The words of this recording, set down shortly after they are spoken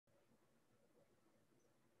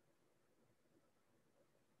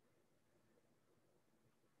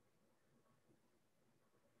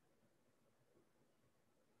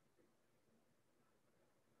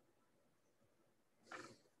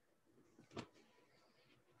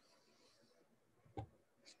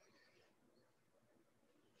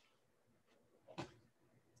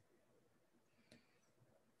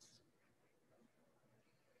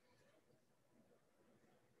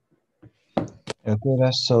Okay,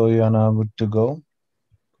 Russ, so you're now good to go.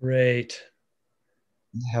 Great.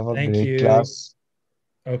 Have a Thank great you. class. See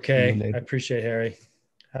you Okay. I later. appreciate it, Harry.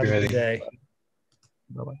 Have a good Ready? day.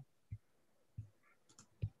 Bye bye.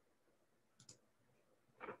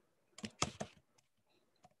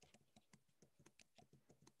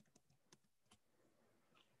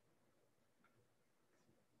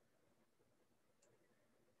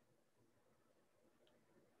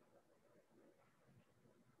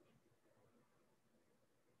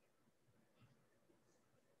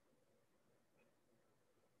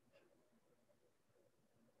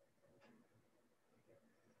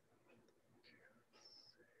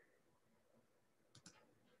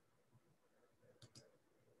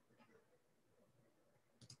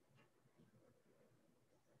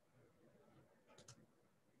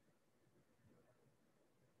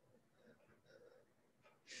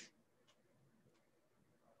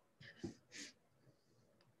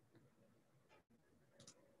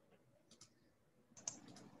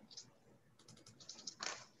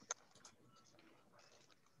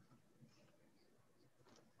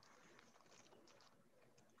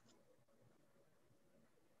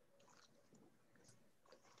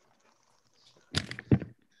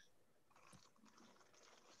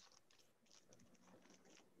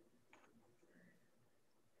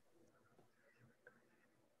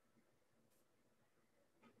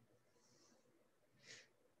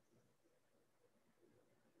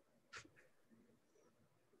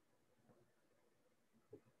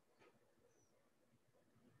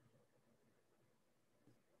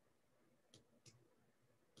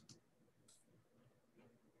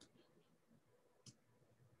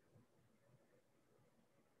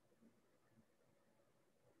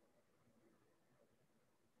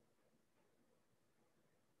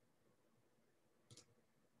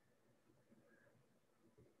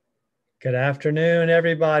 Good afternoon,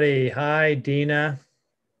 everybody. Hi, Dina.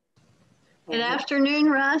 Good afternoon,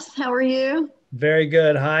 Russ. How are you? Very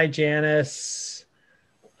good. Hi, Janice.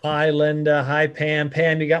 Hi, Linda. Hi, Pam.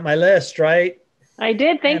 Pam, you got my list, right? I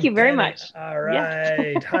did. Thank Pam you very Penning. much. All Yeah.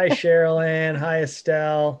 right. Hi, Sherilyn. Hi,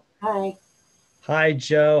 Estelle. Hi. Hi,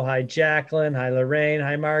 Joe. Hi, Jacqueline. Hi, Lorraine.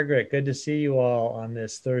 Hi, Margaret. Good to see you all on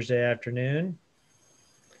this Thursday afternoon.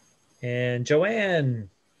 And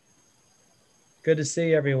Joanne. Good to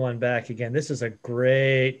see everyone back again. This is a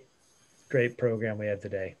great program we have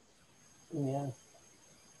today. Yeah.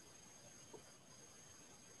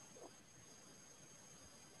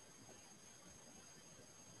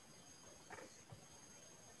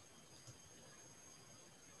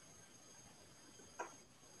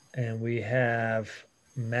 And we have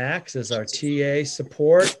Max as our TA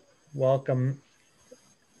support. Welcome,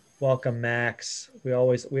 Max. We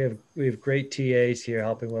have great TAs here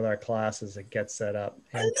helping with our classes and get set up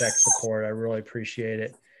and tech support. I really appreciate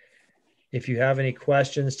it. If you have any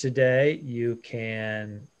questions today, you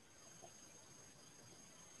can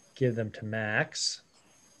give them to Max.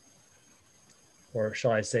 Or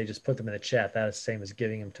shall I say, just put them in the chat. That is the same as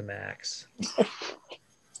giving them to Max.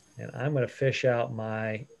 And I'm going to fish out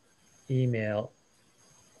my email,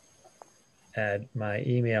 add my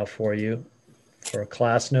email for you for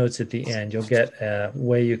class notes at the end. You'll get a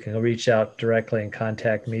way you can reach out directly and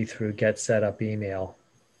contact me through Get Set Up email.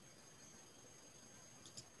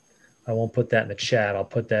 I won't put that in the chat. I'll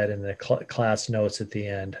put that in the class notes at the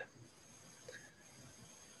end.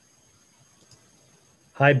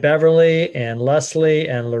 Hi, Beverly and Leslie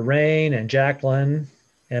and Lorraine and Jacqueline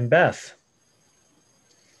and Beth.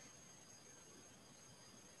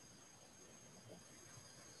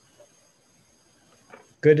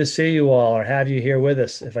 Good to see you all, or have you here with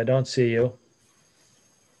us if I don't see you.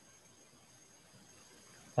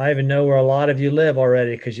 I even know where a lot of you live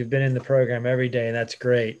already because you've been in the program every day, and that's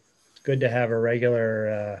great. It's good to have a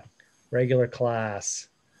regular class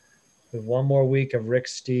with one more week of Rick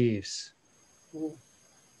Steves.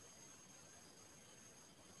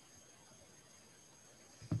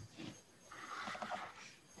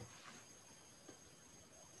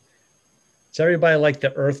 Does everybody like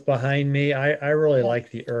the earth behind me? I really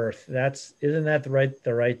like the earth. Isn't that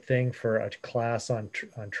the right thing for a class on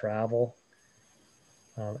travel?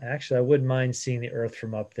 Actually, I wouldn't mind seeing the earth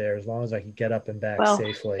from up there as long as I can get up and back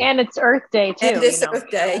safely. And it's Earth Day too. And it's Earth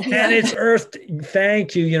Day. And it's Earth.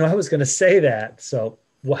 Thank you. You know, I was going to say that. So,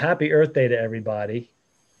 well, happy Earth Day to everybody.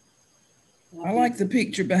 I like the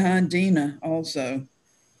picture behind Dina also.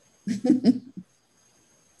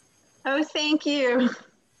 Oh, thank you.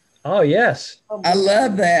 Oh, yes. I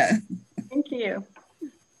love that. Thank you.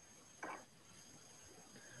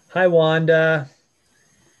 Hi, Wanda.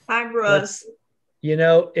 Hi, Russ. You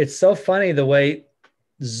know, it's so funny the way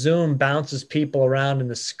Zoom bounces people around in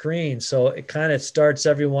the screen. So it kind of starts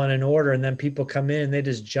everyone in order, and then people come in and they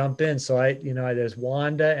just jump in. So there's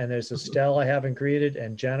Wanda and there's Estelle I haven't greeted,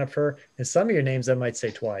 and Jennifer, and some of your names I might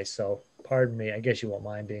say twice. So pardon me. I guess you won't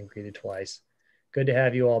mind being greeted twice. Good to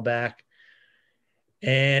have you all back.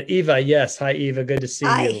 And Eva, yes. Hi, Eva. Good to see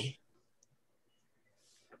you.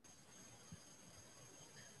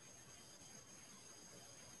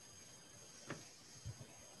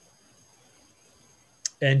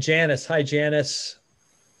 And Janice. Hi, Janice.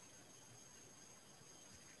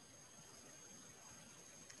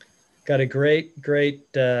 Got a great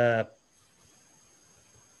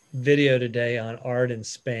video today on art in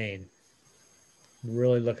Spain.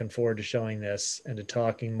 Really looking forward to showing this and to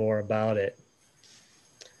talking more about it.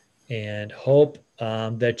 And hope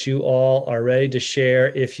that you all are ready to share,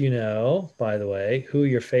 if you know, by the way, who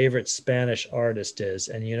your favorite Spanish artist is.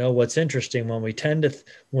 And you know what's interesting, when we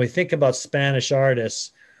think about Spanish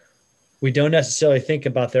artists, we don't necessarily think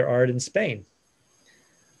about their art in Spain.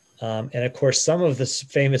 And of course, some of the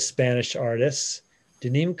famous Spanish artists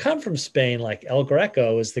didn't even come from Spain, like El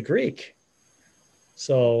Greco is the Greek.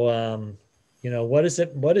 So, what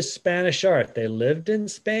is Spanish art? They lived in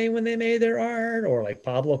Spain when they made their art, or like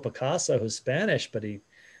Pablo Picasso, who's Spanish, but he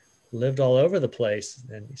lived all over the place.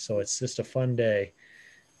 And so it's just a fun day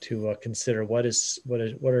to consider what are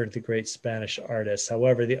the great Spanish artists.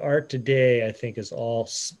 However, the art today, I think, is all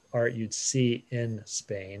art you'd see in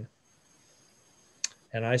Spain.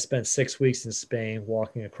 And I spent 6 weeks in Spain,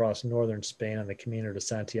 walking across northern Spain on the Camino de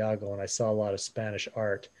Santiago, and I saw a lot of Spanish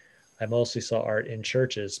art. I mostly saw art in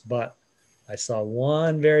churches, but I saw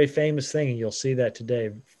one very famous thing, and you'll see that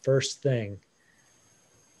today. First thing.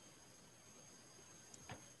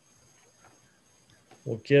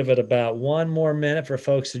 We'll give it about one more minute for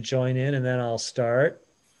folks to join in, and then I'll start.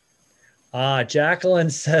 Jacqueline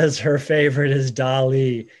says her favorite is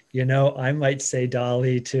Dali. I might say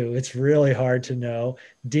Dali too. It's really hard to know.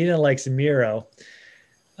 Dina likes Miro.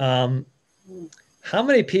 How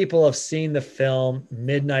many people have seen the film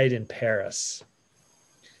Midnight in Paris?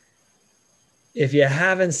 If you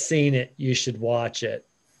haven't seen it, you should watch it.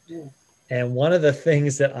 Yeah. And one of the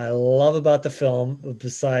things that I love about the film,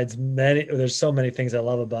 besides there's so many things I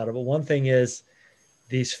love about it, but one thing is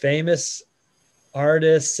these famous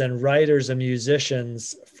artists and writers and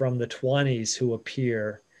musicians from the 20s who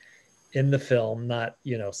appear in the film, not,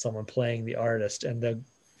 someone playing the artist. And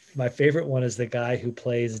my favorite one is the guy who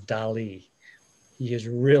plays Dali. He is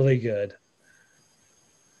really good.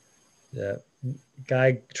 The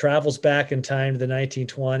guy travels back in time to the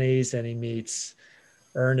 1920s, and he meets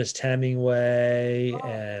Ernest Hemingway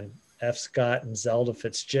and F. Scott and Zelda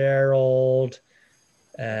Fitzgerald.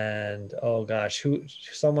 And oh gosh,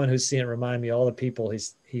 someone who's seen it remind me all the people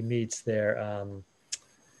he meets there.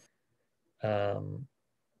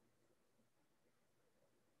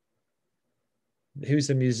 Who's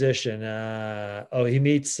a musician? He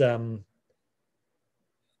meets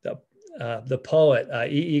the poet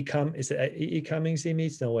is it E. E. Cummings he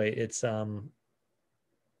meets? No, wait, it's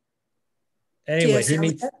anyway, he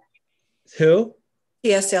meets who?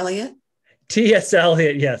 T.S. Eliot. T.S.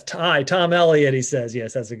 Eliot, yes. Tom Elliott, he says.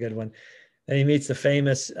 Yes, that's a good one. And he meets the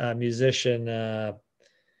famous musician.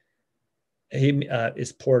 He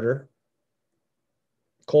is Porter,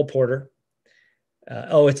 Cole Porter.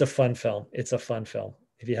 It's a fun film. It's a fun film.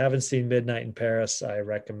 If you haven't seen Midnight in Paris, I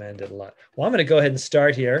recommend it a lot. Well, I'm going to go ahead and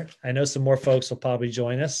start here. I know some more folks will probably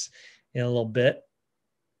join us in a little bit.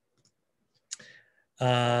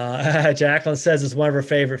 Jacqueline says it's one of her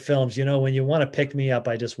favorite films. When you want to pick me up,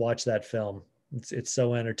 I just watch that film. It's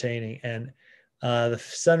so entertaining. And the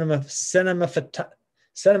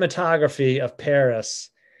cinematography of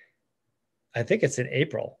Paris, I think it's in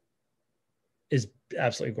April, is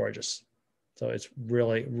absolutely gorgeous. So it's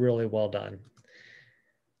really, really well done.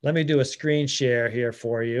 Let me do a screen share here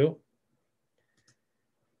for you.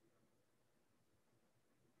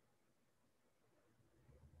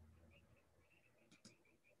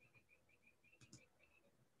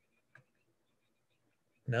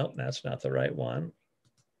 Nope, that's not the right one.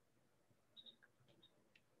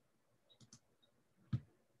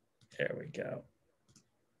 There we go.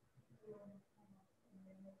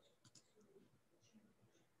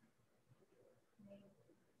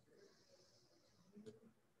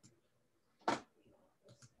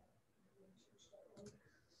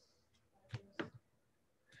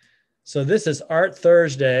 So this is Art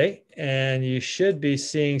Thursday, and you should be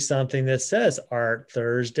seeing something that says Art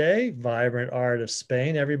Thursday, Vibrant Art of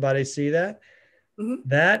Spain. Everybody see that? Mm-hmm.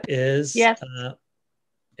 That is yes.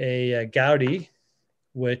 A Gaudi,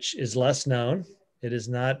 which is less known. It is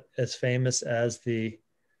not as famous as the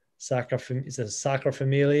It's a Sacra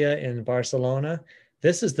Familia in Barcelona.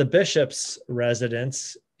 This is the bishop's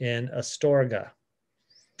residence in Astorga.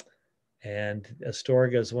 And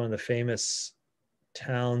Astorga is one of the famous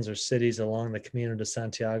towns or cities along the Camino de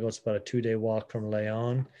Santiago. It's about a 2-day walk from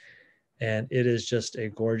Leon. And it is just a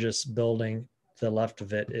gorgeous building. To the left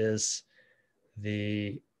of it is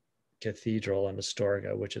the cathedral in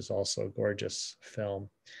Astorga, which is also a gorgeous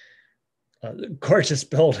gorgeous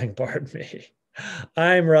building, pardon me.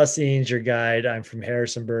 I'm Russ Eanes, your guide. I'm from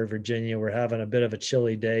Harrisonburg, Virginia. We're having a bit of a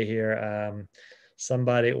chilly day here.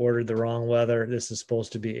 Somebody ordered the wrong weather. This is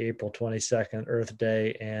supposed to be April 22nd, Earth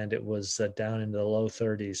Day, and it was down into the low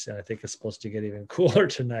 30s. And I think it's supposed to get even cooler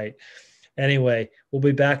tonight. Anyway, we'll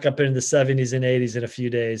be back up into the 70s and 80s in a few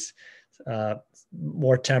days.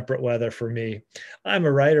 More temperate weather for me. I'm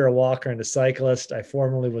a writer, a walker, and a cyclist. I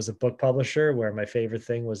formerly was a book publisher where my favorite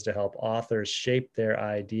thing was to help authors shape their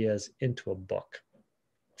ideas into a book.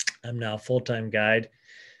 I'm now a full-time guide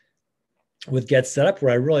with Get Set Up,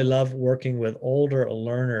 where I really love working with older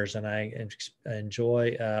learners, and I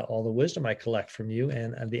enjoy all the wisdom I collect from you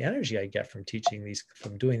and the energy I get from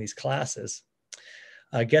doing these classes.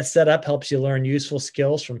 Get Set Up helps you learn useful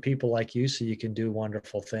skills from people like you so you can do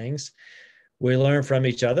wonderful things. We learn from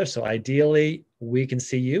each other. So ideally, we can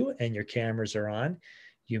see you and your cameras are on.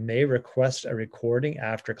 You may request a recording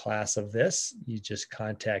after class of this. You just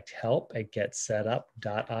contact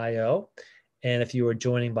help@getsetup.io. And if you are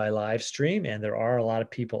joining by live stream, and there are a lot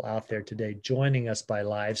of people out there today joining us by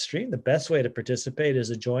live stream, the best way to participate is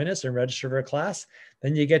to join us and register for a class.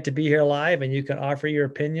 Then you get to be here live and you can offer your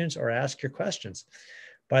opinions or ask your questions.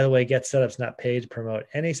 By the way, Get Set Up's not paid to promote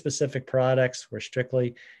any specific products. We're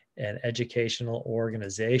strictly an educational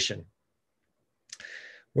organization.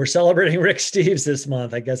 We're celebrating Rick Steves this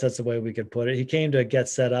month. I guess that's the way we could put it. He came to Get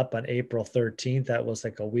Set Up on April 13th. That was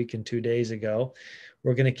like a week and 2 days ago.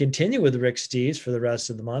 We're going to continue with Rick Steves for the rest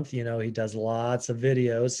of the month. You know, he does lots of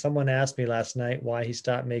videos. Someone asked me last night why he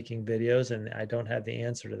stopped making videos, and I don't have the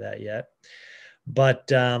answer to that yet.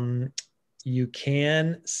 But you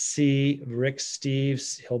can see Rick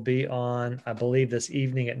Steves. He'll be on, I believe, this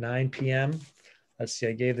evening at 9 p.m. Let's see,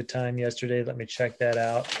 I gave the time yesterday. Let me check that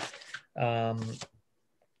out.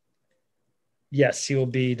 Yes, he will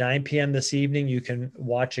be 9 p.m. this evening. You can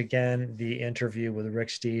watch again the interview with Rick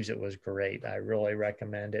Steves. It was great. I really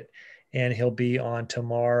recommend it. And he'll be on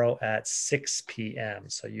tomorrow at 6 p.m.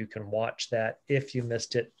 So you can watch that if you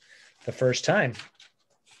missed it the first time.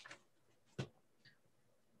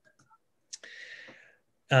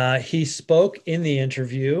 He spoke in the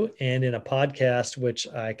interview and in a podcast, which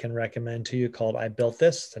I can recommend to you, called I Built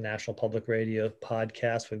This. It's a National Public Radio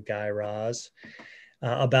podcast with Guy Raz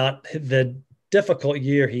about the difficult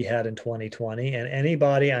year he had in 2020. And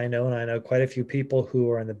anybody I know, and I know quite a few people who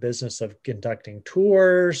are in the business of conducting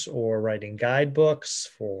tours or writing guidebooks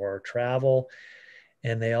for travel,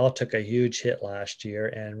 and they all took a huge hit last year.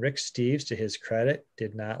 And Rick Steves, to his credit,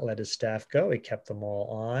 did not let his staff go. He kept them all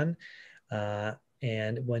on.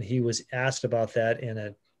 And when he was asked about that in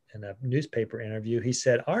a newspaper interview, he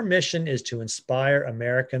said, "Our mission is to inspire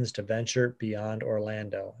Americans to venture beyond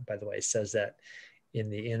Orlando." By the way, he says that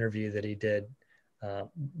in the interview that he did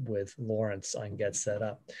with Lawrence on Get Set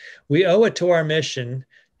Up. "We owe it to our mission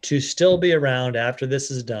to still be around after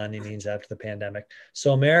this is done," he means after the pandemic,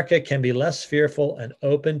 "so America can be less fearful and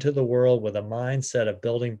open to the world with a mindset of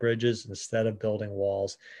building bridges instead of building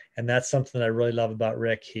walls." And that's something that I really love about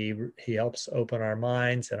Rick. He helps open our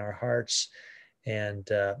minds and our hearts and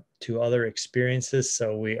to other experiences.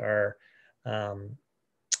 So we are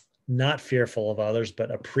not fearful of others,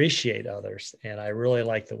 but appreciate others. And I really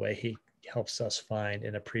like the way he helps us find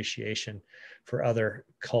an appreciation for other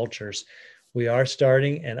cultures. We are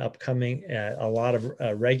starting an upcoming, a lot of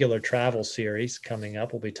regular travel series coming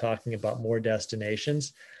up. We'll be talking about more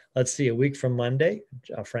destinations. Let's see, a week from Monday,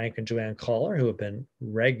 Frank and Joanne Kohler, who have been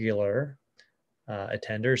regular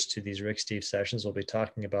attenders to these Rick Steves sessions, will be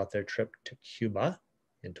talking about their trip to Cuba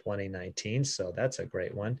in 2019. So that's a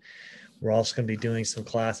great one. We're also going to be doing some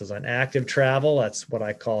classes on active travel. That's what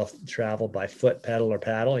I call travel by foot, pedal, or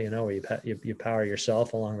paddle, you know, where you power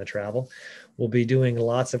yourself along the travel. We'll be doing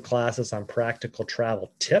lots of classes on practical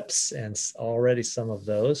travel tips, and already some of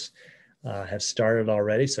those have started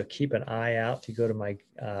already. So keep an eye out. If you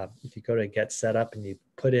go to Get Set Up and you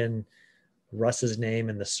put in Russ's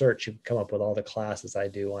name in the search, you can come up with all the classes I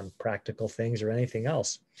do on practical things or anything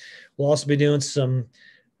else. We'll also be doing some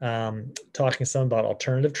talking some about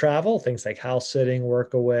alternative travel, things like house sitting,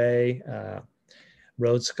 work away,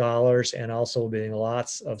 road scholars, and also we'll be doing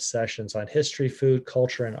lots of sessions on history, food,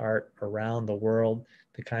 culture, and art around the world,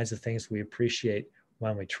 the kinds of things we appreciate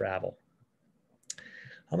when we travel.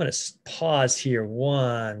 I'm going to pause here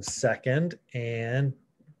 1 second and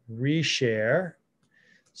reshare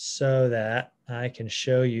so that I can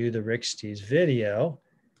show you the Rick Steves video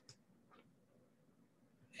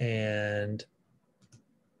and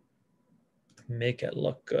make it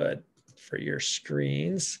look good for your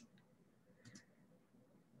screens.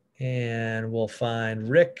 And we'll find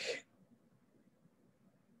Rick,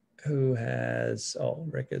 who has, oh,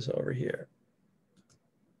 Rick is over here.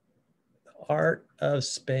 The Art of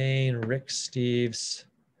Spain, Rick Steves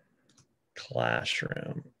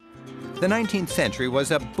classroom. The 19th century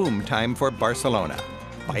was a boom time for Barcelona.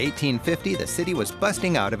 By 1850, the city was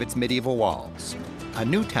busting out of its medieval walls. A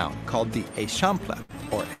new town called the Eixample,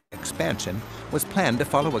 or expansion, was planned to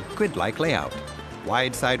follow a grid-like layout.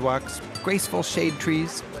 Wide sidewalks, graceful shade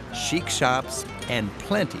trees, chic shops, and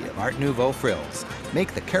plenty of Art Nouveau frills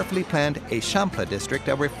make the carefully planned Eixample district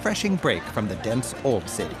a refreshing break from the dense old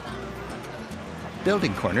city.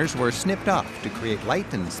 Building corners were snipped off to create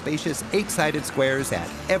light and spacious 8-sided squares at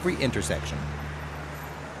every intersection.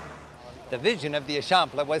 The vision of the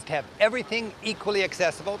Eixample was to have everything equally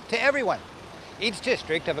accessible to everyone. Each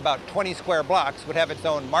district of about 20 square blocks would have its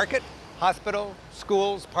own market, hospital,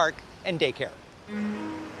 schools, park, and daycare.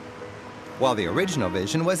 While the original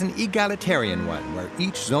vision was an egalitarian one where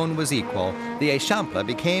each zone was equal, the Eixample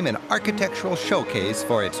became an architectural showcase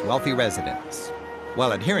for its wealthy residents.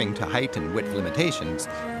 While adhering to height and width limitations,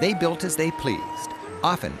 they built as they pleased,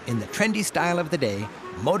 often in the trendy style of the day,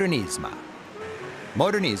 Modernisme.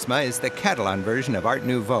 Modernisme is the Catalan version of Art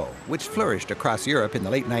Nouveau, which flourished across Europe in the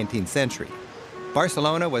late 19th century.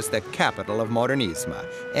 Barcelona was the capital of Modernisme,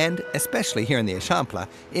 and especially here in the Eixample,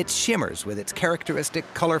 it shimmers with its characteristic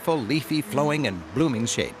colorful, leafy, flowing, and blooming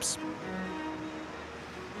shapes.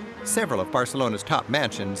 Several of Barcelona's top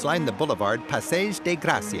mansions line the boulevard Passeig de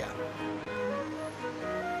Gràcia.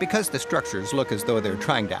 Because the structures look as though they're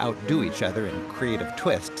trying to outdo each other in creative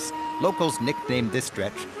twists, locals nicknamed this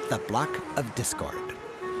stretch the Block of Discord.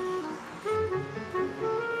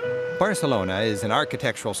 Barcelona is an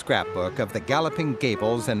architectural scrapbook of the galloping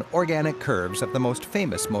gables and organic curves of the most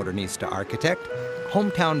famous Modernista architect,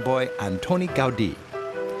 hometown boy Antoni Gaudí.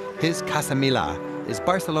 His Casa Milà is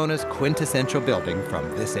Barcelona's quintessential building from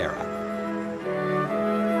this era.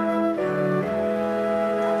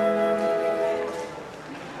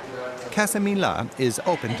 Casa Milà is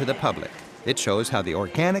open to the public. It shows how the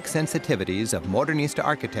organic sensitivities of Modernista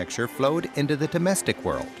architecture flowed into the domestic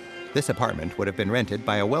world. This apartment would have been rented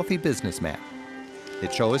by a wealthy businessman.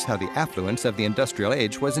 It shows how the affluence of the industrial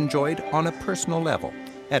age was enjoyed on a personal level,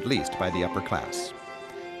 at least by the upper class.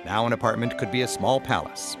 Now an apartment could be a small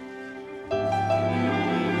palace.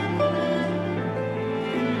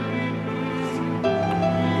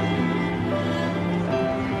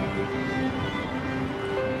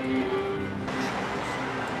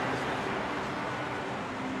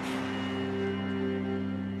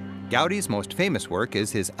 Gaudí's most famous work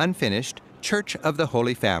is his unfinished Church of the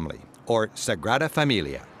Holy Family, or Sagrada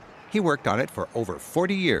Familia. He worked on it for over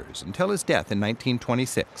 40 years until his death in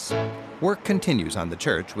 1926. Work continues on the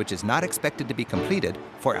church, which is not expected to be completed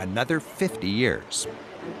for another 50 years.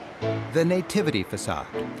 The Nativity facade,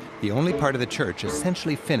 the only part of the church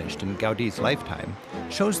essentially finished in Gaudí's lifetime,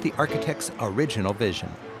 shows the architect's original vision,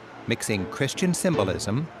 mixing Christian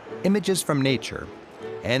symbolism, images from nature,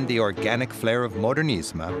 and the organic flair of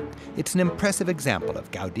Modernisme. It's an impressive example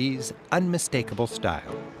of Gaudí's unmistakable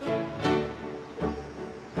style.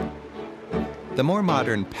 The more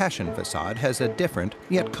modern Passion facade has a different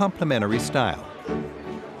yet complementary style.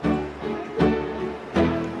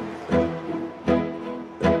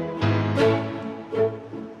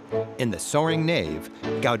 In the soaring nave,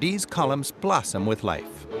 Gaudí's columns blossom with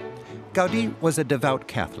life. Gaudí was a devout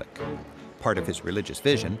Catholic. Part of his religious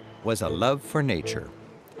vision was a love for nature.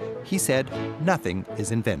 He said, nothing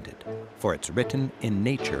is invented, for it's written in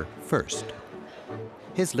nature first.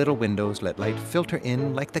 His little windows let light filter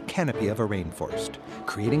in like the canopy of a rainforest,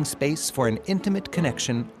 creating space for an intimate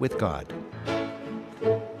connection with God.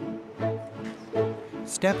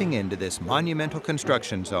 Stepping into this monumental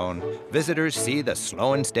construction zone, visitors see the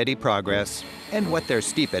slow and steady progress and what their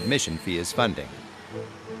steep admission fee is funding.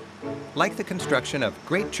 Like the construction of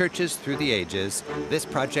great churches through the ages, this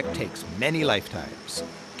project takes many lifetimes.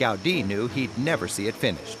 Gaudí knew he'd never see it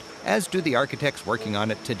finished, as do the architects working on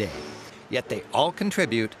it today. Yet they all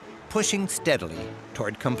contribute, pushing steadily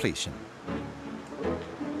toward completion.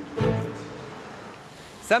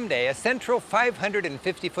 Someday, a central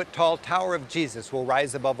 550-foot tall Tower of Jesus will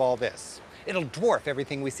rise above all this. It'll dwarf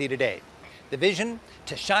everything we see today. The vision?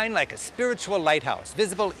 To shine like a spiritual lighthouse,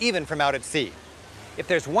 visible even from out at sea. If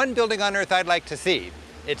there's one building on Earth I'd like to see,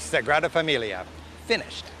 it's Sagrada Familia.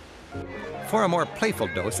 finished. For a more playful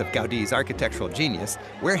dose of Gaudi's architectural genius,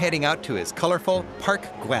 we're heading out to his colorful Parc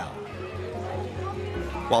Güell.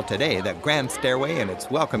 While today the grand stairway and its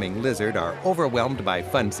welcoming lizard are overwhelmed by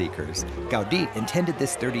fun seekers, Gaudí intended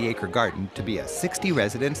this 30-acre garden to be a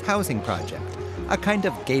 60-residence housing project, a kind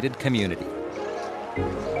of gated community.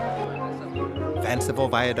 Fanciful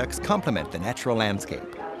viaducts complement the natural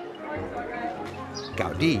landscape.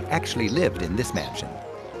 Gaudí actually lived in this mansion.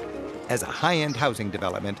 As a high-end housing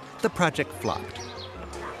development, the project flopped.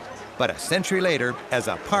 But a century later, as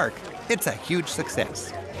a park, it's a huge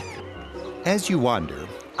success. As you wander,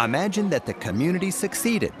 imagine that the community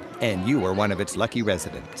succeeded and you were one of its lucky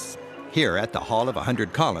residents. Here at the Hall of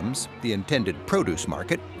 100 Columns, the intended produce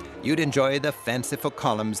market, you'd enjoy the fanciful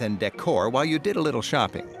columns and decor while you did a little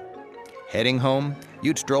shopping. Heading home,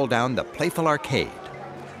 you'd stroll down the playful arcade.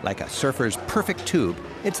 Like a surfer's perfect tube,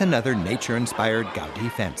 it's another nature-inspired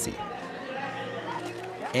Gaudí fancy.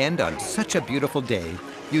 And on such a beautiful day,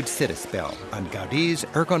 you'd sit a spell on Gaudí's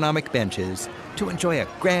ergonomic benches to enjoy a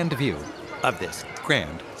grand view of this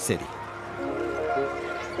grand city.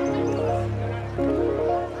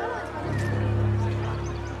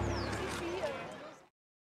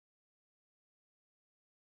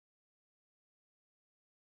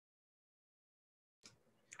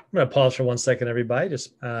 I'm going to pause for 1 second, everybody.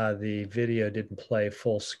 Just the video didn't play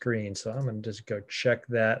full screen, so I'm going to just go check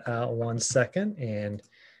that out 1 second and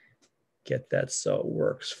get that so it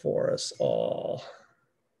works for us all.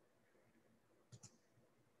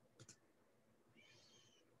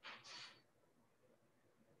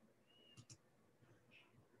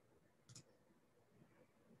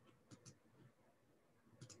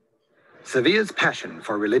 Sevilla's passion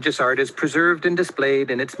for religious art is preserved and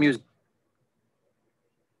displayed in its museum.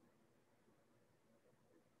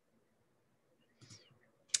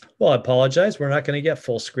 Well, I apologize. We're not going to get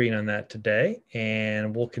full screen on that today,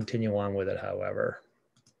 and we'll continue on with it, however.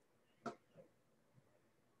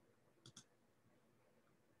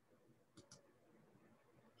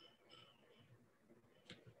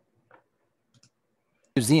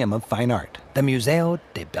 Museum of Fine Art, the Museo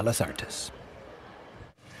de Bellas Artes.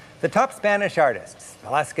 The top Spanish artists,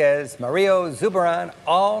 Velázquez, Murillo, Zurbarán,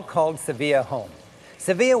 all called Sevilla home.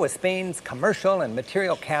 Sevilla was Spain's commercial and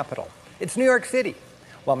material capital. It's New York City,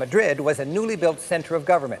 while Madrid was a newly built center of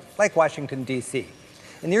government, like Washington, D.C.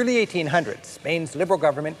 In the early 1800s, Spain's liberal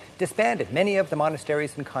government disbanded many of the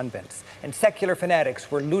monasteries and convents, and secular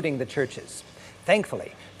fanatics were looting the churches.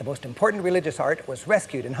 Thankfully, the most important religious art was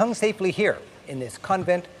rescued and hung safely here in this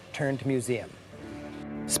convent-turned-museum.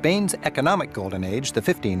 Spain's economic golden age, the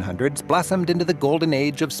 1500s, blossomed into the golden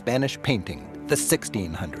age of Spanish painting, the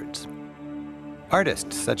 1600s.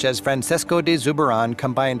 Artists such as Francisco de Zurbarán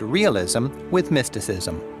combined realism with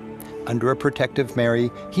mysticism. Under a protective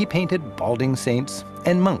Mary, he painted balding saints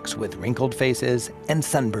and monks with wrinkled faces and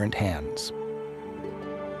sunburnt hands.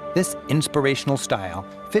 This inspirational style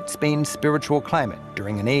fit Spain's spiritual climate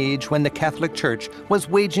during an age when the Catholic Church was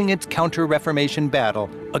waging its counter-Reformation battle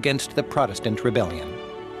against the Protestant rebellion.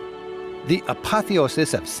 The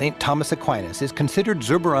Apotheosis of St. Thomas Aquinas is considered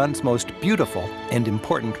Zurbarán's most beautiful and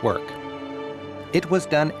important work. It was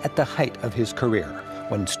done at the height of his career,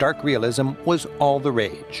 when stark realism was all the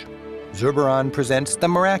rage. Zurbarán presents the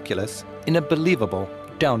miraculous in a believable,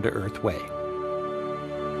 down-to-earth way.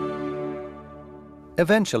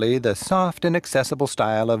 Eventually, the soft and accessible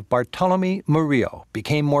style of Bartolomé Murillo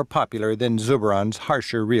became more popular than Zurbarán's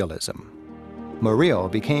harsher realism. Murillo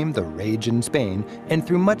became the rage in Spain and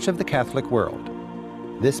through much of the Catholic world.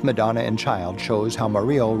 This Madonna and Child shows how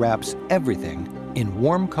Murillo wraps everything in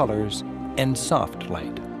warm colors and soft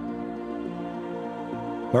light.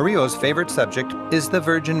 Murillo's favorite subject is the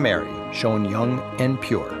Virgin Mary, shown young and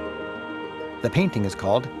pure. The painting is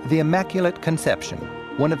called The Immaculate Conception,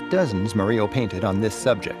 one of dozens Murillo painted on this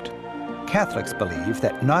subject. Catholics believe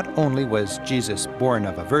that not only was Jesus born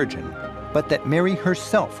of a virgin, but that Mary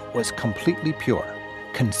herself was completely pure,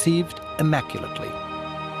 conceived immaculately.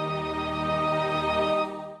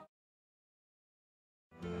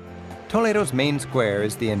 Toledo's main square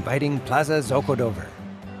is the inviting Plaza Zocodover.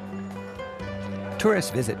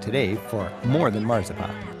 Tourists visit today for more than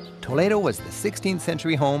marzipan. Toledo was the 16th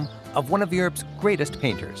century home of one of Europe's greatest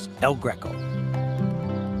painters, El Greco.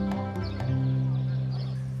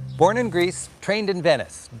 Born in Greece, trained in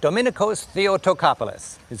Venice, Dominikos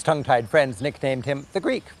Theotokopoulos, his tongue-tied friends nicknamed him the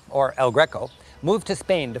Greek, or El Greco, moved to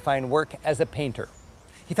Spain to find work as a painter.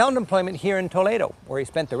 He found employment here in Toledo, where he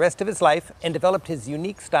spent the rest of his life and developed his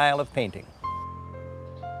unique style of painting.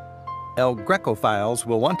 El Grecophiles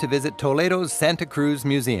will want to visit Toledo's Santa Cruz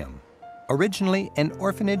Museum. Originally an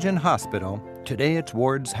orphanage and hospital, Today, its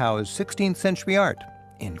wards house 16th century art,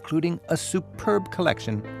 including a superb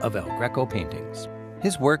collection of El Greco paintings.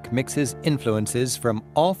 His work mixes influences from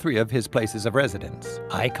all three of his places of residence: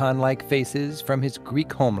 icon-like faces from his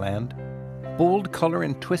Greek homeland, bold color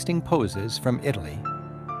and twisting poses from Italy,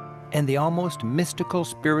 and the almost mystical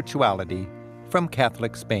spirituality from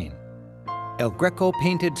Catholic Spain. El Greco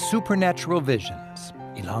painted supernatural visions,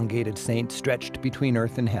 elongated saints stretched between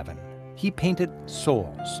earth and heaven. He painted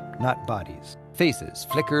souls, not bodies. Faces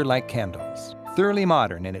flicker like candles. Thoroughly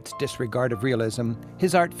modern in its disregard of realism,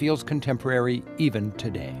 his art feels contemporary even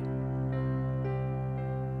today.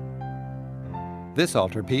 This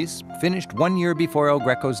altarpiece, finished 1 year before El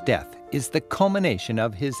Greco's death, is the culmination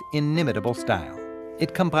of his inimitable style.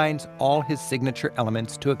 It combines all his signature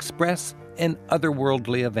elements to express an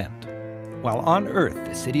otherworldly event. While on earth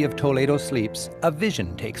the city of Toledo sleeps, a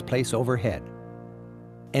vision takes place overhead.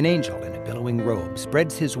 An angel in a billowing robe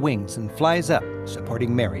spreads his wings and flies up,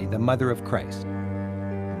 supporting Mary, the mother of Christ.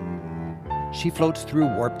 She floats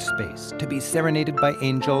through warped space to be serenaded by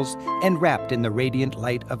angels and wrapped in the radiant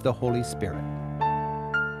light of the Holy Spirit.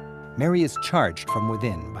 Mary is charged from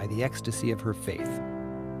within by the ecstasy of her faith.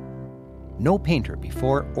 No painter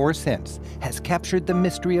before or since has captured the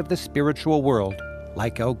mystery of the spiritual world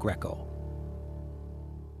like El Greco.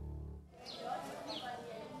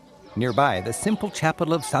 Nearby, the simple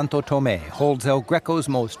chapel of Santo Tomé holds El Greco's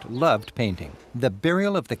most loved painting. The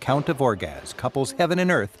burial of the Count of Orgaz couples heaven and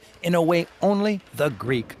earth in a way only the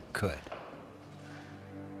Greek could.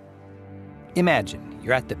 Imagine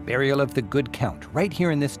you're at the burial of the good Count right here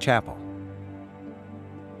in this chapel.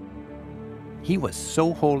 He was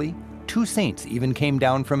so holy, 2 saints even came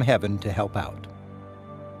down from heaven to help out.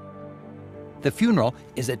 The funeral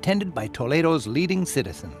is attended by Toledo's leading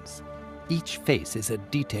citizens. Each face is a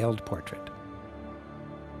detailed portrait.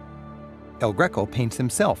 El Greco paints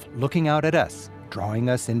himself looking out at us, drawing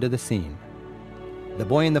us into the scene. The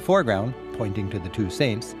boy in the foreground, pointing to the 2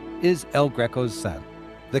 saints, is El Greco's son.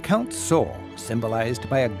 The Count's soul, symbolized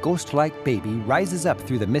by a ghost-like baby, rises up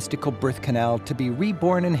through the mystical birth canal to be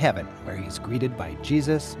reborn in heaven, where he's greeted by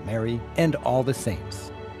Jesus, Mary, and all the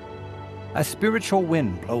saints. A spiritual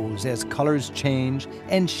wind blows as colors change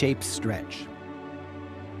and shapes stretch.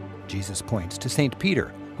 Jesus points to St.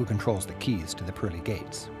 Peter, who controls the keys to the pearly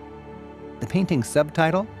gates. The painting's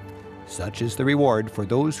subtitle, "Such is the reward for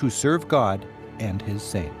those who serve God and his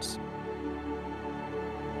saints."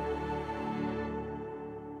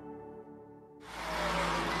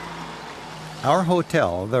 Our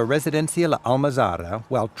hotel, the Residencia La Almazara,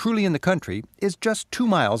 while truly in the country, is just 2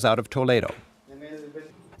 miles out of Toledo.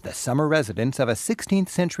 The summer residence of a 16th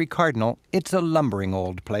century cardinal, it's a lumbering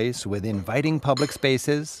old place with inviting public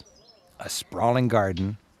spaces, a sprawling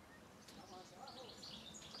garden,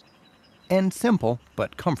 and simple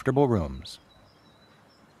but comfortable rooms.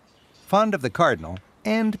 Fond of the cardinal,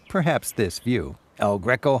 and perhaps this view, El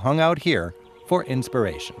Greco hung out here for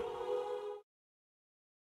inspiration.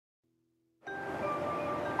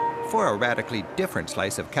 For a radically different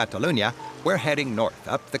slice of Catalonia, we're heading north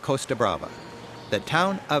up the Costa Brava. The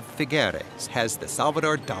town of Figueres has the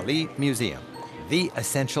Salvador Dalí Museum, the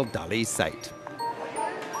essential Dalí site.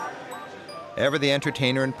 Ever the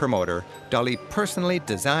entertainer and promoter, Dalí personally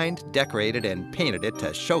designed, decorated, and painted it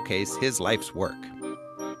to showcase his life's work.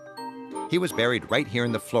 He was buried right here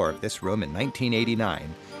in the floor of this room in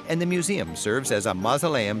 1989, and the museum serves as a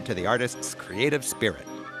mausoleum to the artist's creative spirit.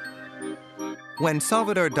 When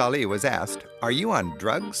Salvador Dalí was asked, "Are you on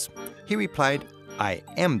drugs?" he replied, "I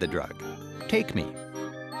am the drug. Take me."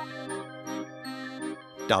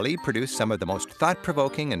 Dalí produced some of the most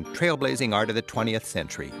thought-provoking and trailblazing art of the 20th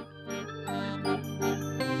century.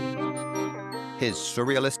 His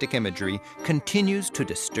surrealistic imagery continues to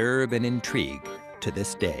disturb and intrigue to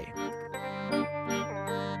this day.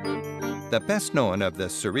 The best known of the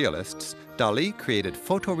surrealists, Dalí created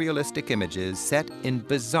photorealistic images set in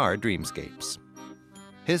bizarre dreamscapes.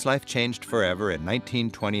 His life changed forever in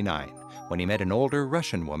 1929 when he met an older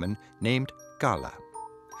Russian woman named Gala.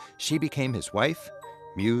 She became his wife,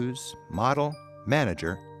 muse, model,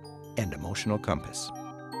 manager, and emotional compass.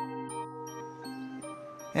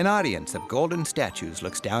 An audience of golden statues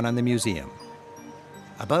looks down on the museum.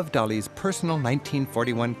 Above Dalí's personal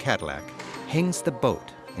 1941 Cadillac hangs the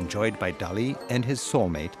boat enjoyed by Dalí and his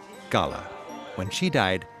soulmate, Gala. When she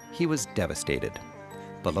died, he was devastated.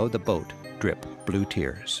 Below the boat drip blue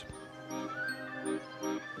tears.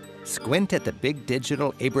 Squint at the big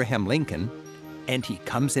digital Abraham Lincoln, and he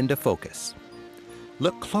comes into focus.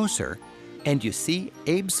 Look closer, and you see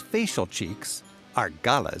Abe's facial cheeks are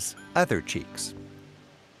Gala's other cheeks.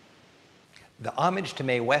 The Homage to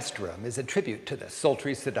Mae West room is a tribute to the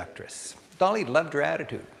sultry seductress. Dali loved her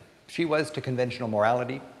attitude. She was to conventional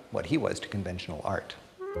morality what he was to conventional art.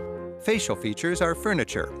 Facial features are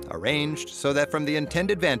furniture, arranged so that from the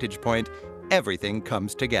intended vantage point, everything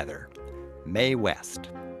comes together. Mae West.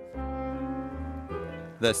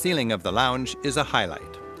 The ceiling of the lounge is a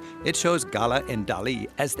highlight. It shows Gala and Dali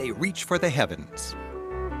as they reach for the heavens.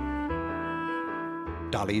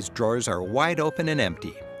 Dali's drawers are wide open and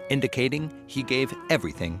empty, indicating he gave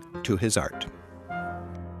everything to his art.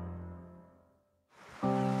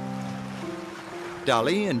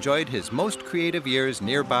 Dali enjoyed his most creative years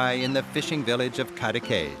nearby in the fishing village of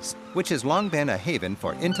Cadaqués, which has long been a haven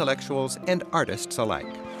for intellectuals and artists alike.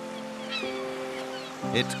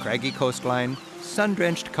 Its craggy coastline,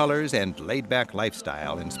 sun-drenched colors, and laid-back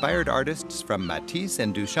lifestyle inspired artists from Matisse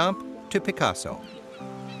and Duchamp to Picasso.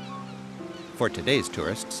 For today's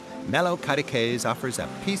tourists, Mello Cadaqués offers a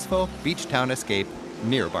peaceful beach town escape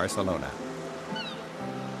near Barcelona.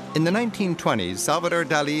 In the 1920s, Salvador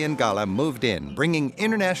Dali and Gala moved in, bringing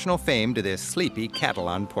international fame to this sleepy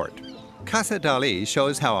Catalan port. Casa Dali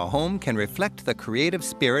shows how a home can reflect the creative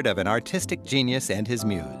spirit of an artistic genius and his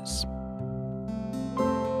muse.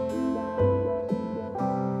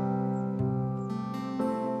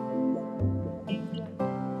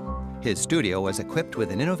 His studio was equipped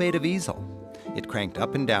with an innovative easel. It cranked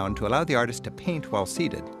up and down to allow the artist to paint while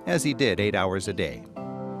seated, as he did 8 hours a day.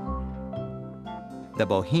 The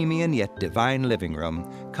bohemian yet divine living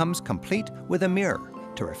room comes complete with a mirror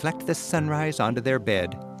to reflect the sunrise onto their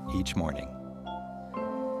bed each morning.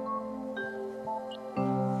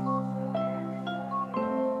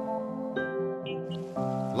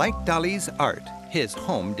 Like Dali's art, his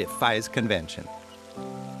home defies convention.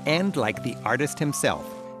 And like the artist himself,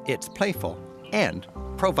 it's playful and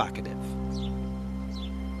provocative.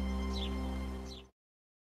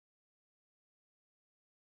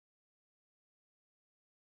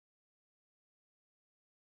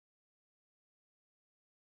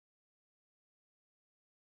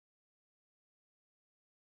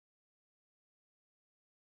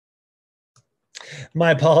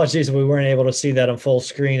 My apologies, we weren't able to see that on full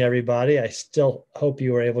screen, everybody. I still hope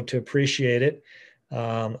you were able to appreciate it.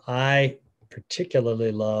 I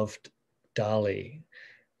particularly loved Dali.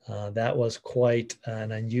 That was quite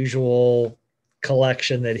an unusual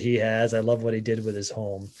collection that he has. I love what he did with his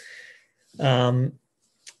home.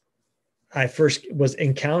 I first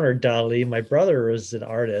encountered Dali. My brother is an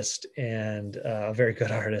artist and a very good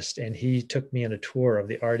artist, and he took me on a tour of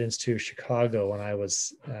the Art Institute of Chicago when I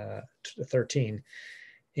was 13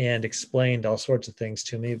 and explained all sorts of things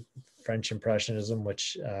to me. French Impressionism,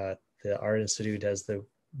 which the Art Institute has the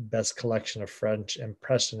best collection of French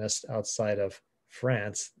Impressionists outside of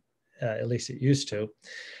France, at least it used to,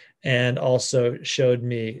 and also showed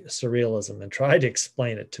me Surrealism and tried to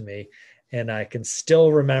explain it to me. And I can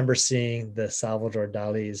still remember seeing the Salvador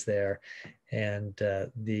Dali's there and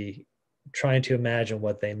the trying to imagine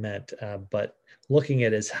what they meant. But looking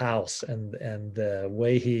at his house and the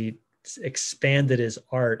way he expanded his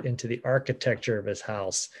art into the architecture of his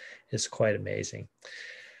house is quite amazing.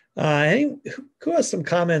 Who has some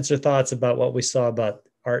comments or thoughts about what we saw about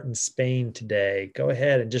art in Spain today? Go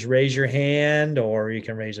ahead and just raise your hand, or you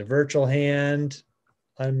can raise a virtual hand.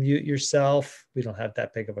 Unmute yourself. We don't have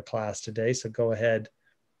that big of a class today, so go ahead.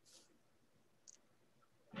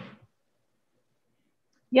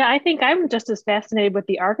 Yeah, I think I'm just as fascinated with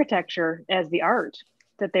the architecture as the art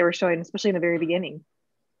that they were showing, especially in the very beginning.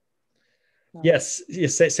 Yes,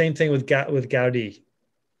 same thing with Gaudi.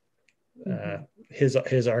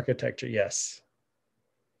 His architecture, yes.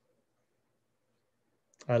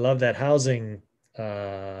 I love that housing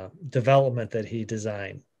development that he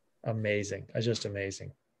designed. Amazing. Just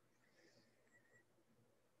amazing.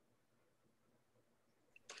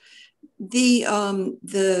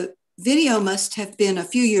 The video must have been a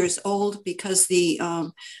few years old because the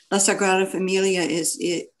La Sagrada Familia is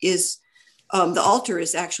the altar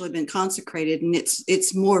has actually been consecrated, and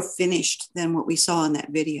it's more finished than what we saw in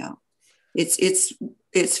that video. It's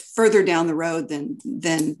further down the road than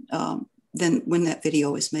when that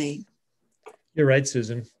video was made. You're right,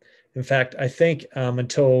 Susan. In fact, I think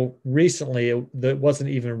until recently, it wasn't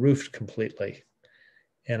even roofed completely.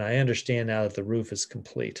 And I understand now that the roof is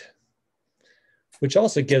complete, which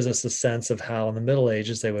also gives us a sense of how in the Middle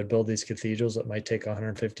Ages they would build these cathedrals that might take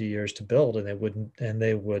 150 years to build, and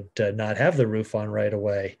they would not have the roof on right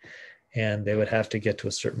away. And they would have to get to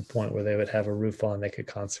a certain point where they would have a roof on, they could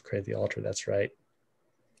consecrate the altar. That's right.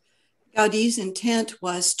 Gaudi's intent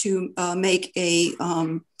was to make a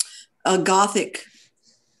Gothic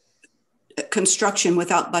construction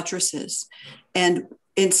without buttresses, and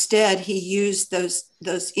instead he used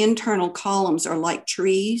those internal columns are like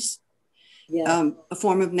trees, a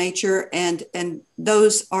form of nature, and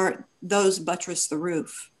those buttress the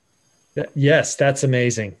roof. Yes, that's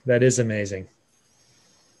amazing. That is amazing.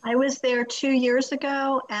 I was there 2 years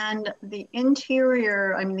ago, and the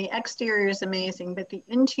interior, I mean, the exterior is amazing, but the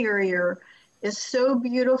interior is so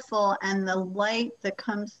beautiful, and the light that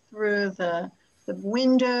comes through the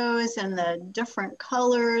windows and the different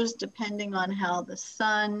colors depending on how the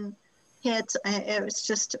sun hits, it was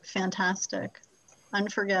just fantastic,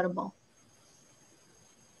 unforgettable.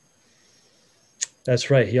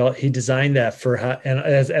 That's right. He designed that for how, and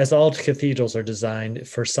as all cathedrals are designed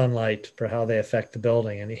for sunlight, for how they affect the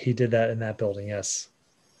building, and he did that in that building. Yes.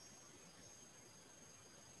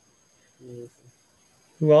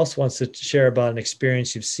 Who else wants to share about an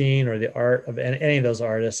experience you've seen or the art of any of those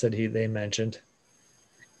artists that they mentioned?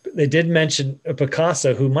 They did mention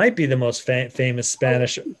Picasso, who might be the most famous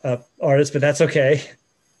Spanish artist, but that's okay.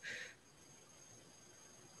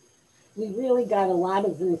 We really got a lot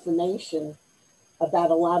of information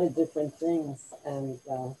about a lot of different things, and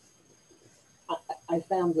I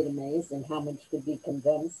found it amazing how much could be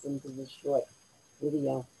condensed into this short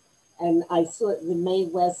video. And I saw the Mae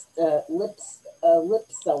West lip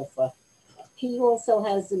sofa. He also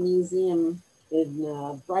has a museum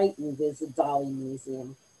in Brighton. There's a Dolly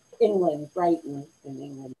Museum, Brighton in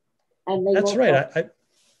England. And they that's also, right.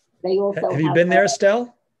 They also have you been there,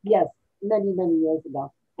 Estelle? Yes, many years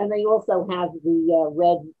ago. And they also have the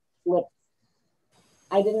red lips.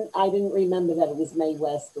 I didn't remember that it was Mae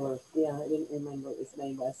West, I didn't remember it was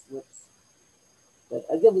Mae West lips. But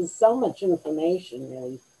there was so much information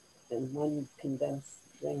really in one condensed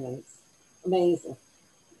thing. It's amazing.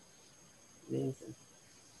 Amazing.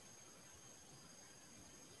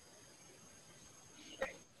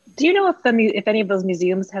 Do you know if any of those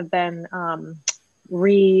museums have been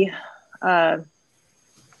redone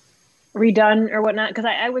or whatnot? Because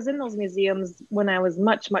I was in those museums when I was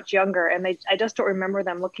much younger, and I just don't remember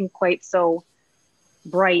them looking quite so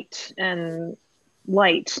bright and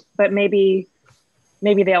light. But maybe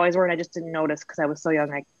they always were, and I just didn't notice because I was so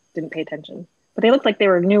young. I didn't pay attention. But they looked like they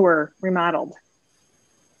were newer, remodeled.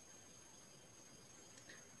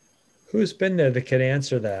 Who's been there that could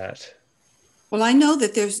answer that? Well, I know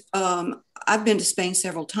that there's, I've been to Spain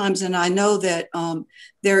several times, and I know that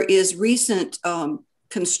there is recent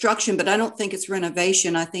construction, but I don't think it's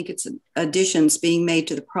renovation. I think it's additions being made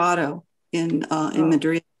to the Prado in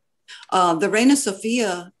Madrid. The Reina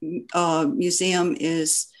Sofia Museum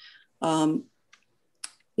is,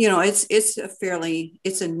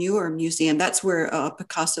 it's a newer museum. That's where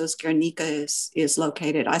Picasso's Guernica is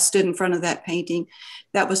located. I stood in front of that painting.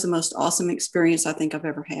 That was the most awesome experience I think I've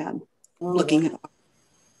ever had. Looking at.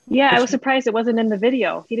 Yeah, I was surprised it wasn't in the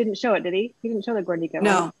video. He didn't show it, did he? He didn't show the Guernica.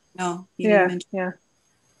 No. He didn't mention.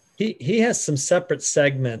 He has some separate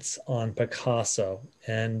segments on Picasso,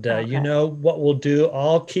 and you know what we'll do?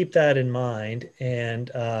 I'll keep that in mind,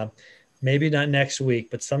 and maybe not next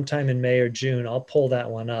week, but sometime in May or June, I'll pull that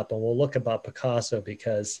one up, and we'll look about Picasso,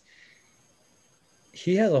 because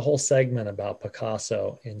he has a whole segment about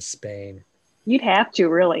Picasso in Spain. You'd have to,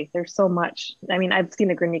 really. There's so much. I mean, I've seen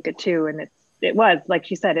the Guernica too, and it was like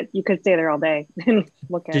she said. You could stay there all day and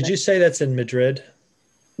look at it. Did you say that's in Madrid?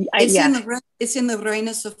 It's in the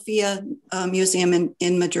Reina Sofia Museum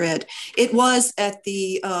in Madrid. It was at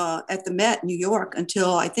the Met, New York,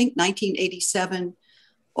 until I think 1987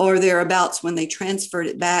 or thereabouts, when they transferred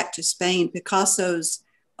it back to Spain. Picasso's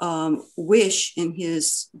wish in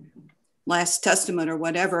his last testament or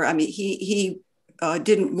whatever. I mean, he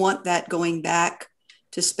didn't want that going back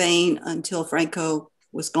to Spain until Franco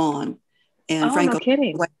was gone. And Franco, no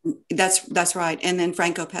kidding. That's right. And then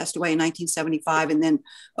Franco passed away in 1975. And then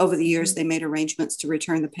over the years, they made arrangements to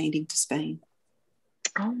return the painting to Spain.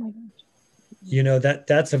 Oh my gosh. You know,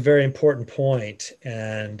 that's a very important point.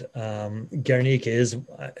 And Guernica is,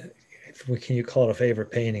 can you call it a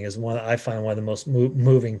favorite painting, is I find one of the most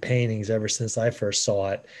moving paintings ever since I first saw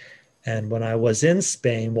it. And when I was in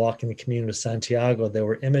Spain walking the Camino de Santiago, there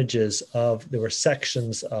were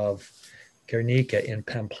sections of Guernica in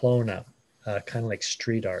Pamplona, kind of like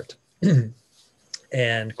street art.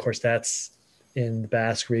 And of course, that's in the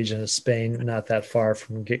Basque region of Spain, not that far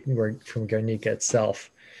from Guernica itself.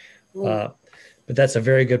 But that's a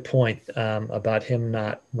very good point about him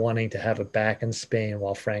not wanting to have it back in Spain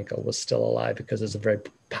while Franco was still alive, because it's a very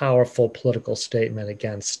powerful political statement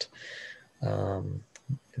against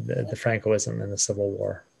the Francoism and the Civil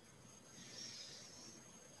War.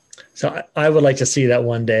 So I would like to see that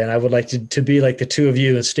one day, and I would like to be like the two of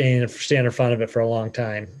you and stand in front of it for a long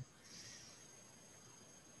time.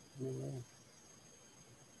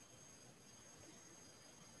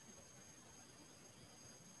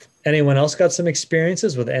 Anyone else got some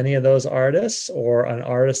experiences with any of those artists, or an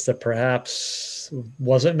artist that perhaps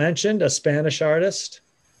wasn't mentioned, a Spanish artist?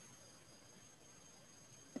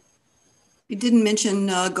 You didn't mention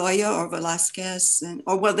Goya or Velasquez,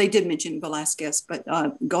 or well, they did mention Velasquez, but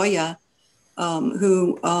Goya,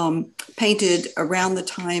 who painted around the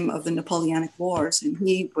time of the Napoleonic Wars, and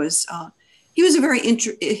he was a very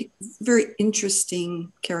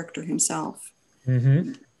interesting character himself.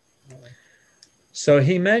 Mm-hmm. So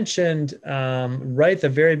he mentioned right at the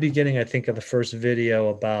very beginning, I think, of the first video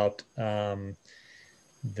about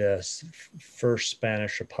the first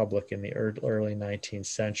Spanish Republic in the early 19th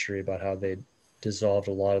century, about how they dissolved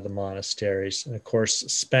a lot of the monasteries. And of course,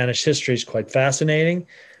 Spanish history is quite fascinating.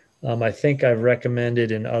 I think I've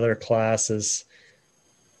recommended in other classes,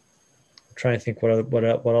 I'm trying to think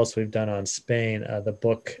what else we've done on Spain, the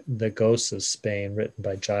book The Ghosts of Spain, written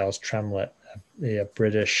by Giles Tremlett, a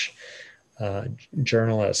British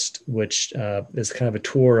journalist, which is kind of a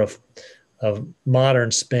tour of modern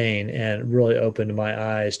Spain, and really opened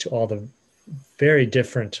my eyes to all the very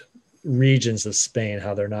different regions of Spain,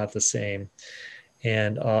 how they're not the same.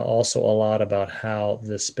 And also a lot about how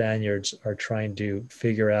the Spaniards are trying to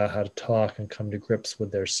figure out how to talk and come to grips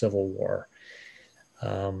with their civil war.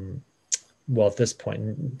 Well, at this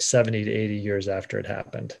point, 70 to 80 years after it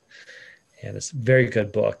happened. And it's a very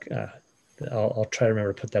good book. I'll try to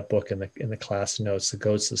remember to put that book in the class notes, The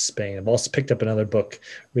Ghosts of Spain. I've also picked up another book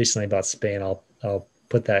recently about Spain. I'll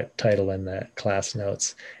put that title in the class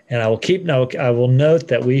notes. And I will note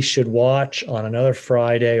that we should watch on another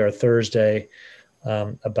Friday or Thursday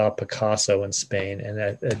about Picasso in Spain. And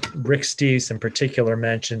that Rick Steves in particular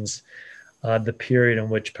mentions the period in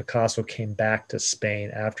which Picasso came back to Spain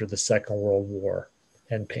after the Second World War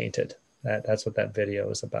and painted. That's what that video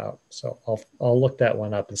is about. So I'll look that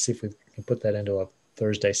one up and see if we can put that into a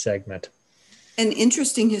Thursday segment. An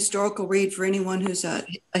interesting historical read for anyone who's a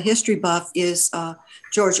history buff is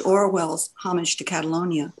George Orwell's Homage to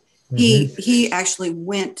Catalonia. Mm-hmm. He actually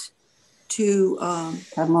went to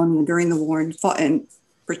Catalonia during the war and fought and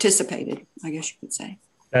participated, I guess you could say.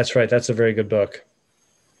 That's right. That's a very good book.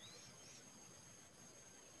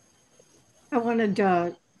 I wanted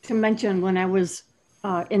to mention when I was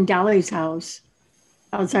in Dali's house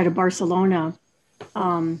outside of Barcelona,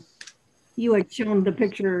 you had shown the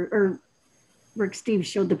picture, or Rick Steves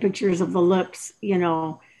showed the pictures of the lips,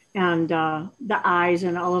 and the eyes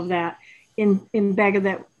and all of that. In back of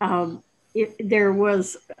that, there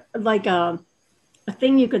was like a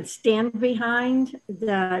thing you could stand behind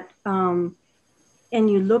that, and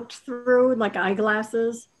you looked through like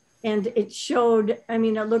eyeglasses, and it showed,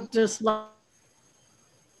 it looked just like,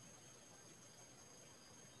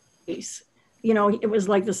 it was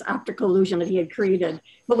like this optical illusion that he had created.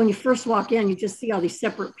 But when you first walk in, you just see all these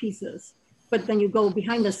separate pieces. But then you go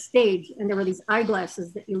behind the stage, and there were these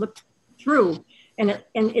eyeglasses that you looked through, and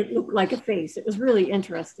it looked like a face. It was really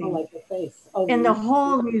interesting. Oh, like a face. Oh, and the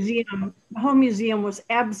whole museum was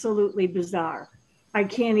absolutely bizarre. I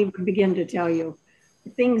can't even begin to tell you.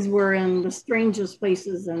 Things were in the strangest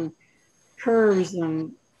places, and curves,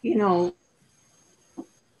 and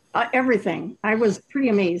everything. I was pretty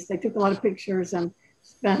amazed. I took a lot of pictures and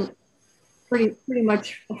spent pretty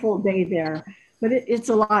much a full day there. But it's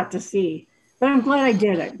a lot to see. But I'm glad I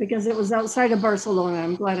did it because it was outside of Barcelona.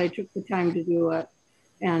 I'm glad I took the time to do it,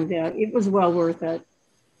 and it was well worth it.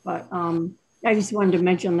 But I just wanted to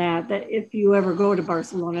mention that if you ever go to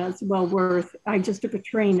Barcelona, it's well worth. I just took a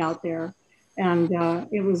train out there, and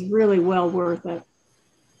it was really well worth it.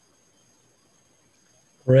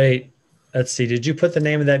 Great. Let's see. Did you put the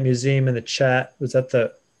name of that museum in the chat? Was that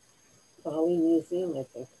the Dali Museum, I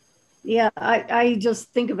think? Yeah, I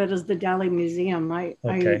just think of it as the Dali Museum.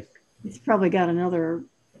 Okay. It's probably got another,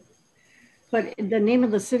 but the name of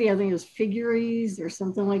the city, I think, is Figueres or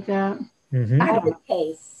something like that. Mm-hmm.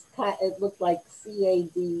 Cadaqués. It looked like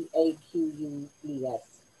Cadaqueus.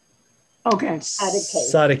 Okay.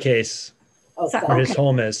 Cadaqués. Oh, where his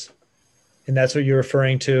home is. And that's what you're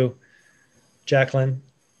referring to, Jacqueline?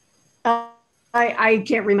 I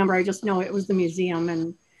can't remember. I just know it was the museum,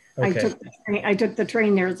 and okay. I took the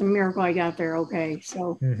train there. It's a miracle I got there. Okay.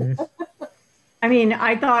 So, mm-hmm.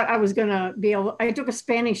 I thought I was going to be able, I took a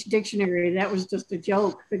Spanish dictionary. That was just a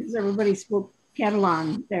joke because everybody spoke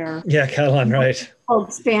Catalan there. Yeah, Catalan, right.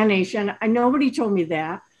 Spoke Spanish, and nobody told me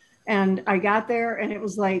that. And I got there, and it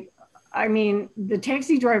was like, the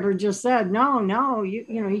taxi driver just said, no, you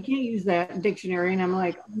can't use that dictionary. And I'm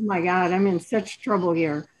like, oh my God, I'm in such trouble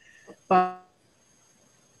here. But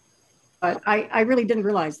I really didn't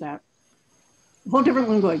realize that. A whole different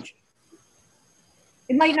language.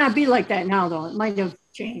 It might not be like that now, though. It might have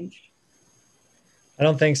changed. I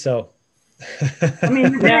don't think so. I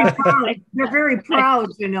mean, they're very proud,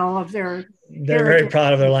 you know, of their. They're very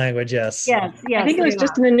proud of their language. Yes. Yes. I think it was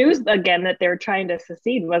just in the news again that they're trying to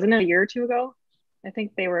secede. Wasn't it a year or two ago? I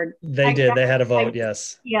think they were. They did. They had a vote.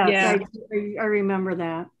 Yes. Yeah. I remember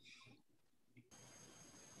that.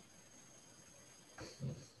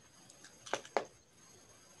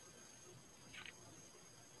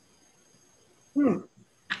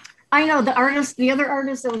 I know the other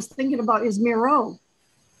artist I was thinking about is Miro.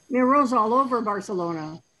 Miro's all over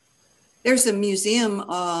Barcelona. There's a museum.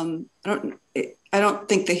 I don't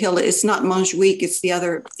think the hill. It's not Montjuic. It's the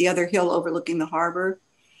other hill overlooking the harbor,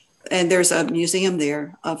 and there's a museum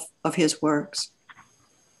there of his works.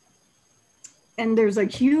 And there's a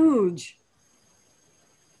huge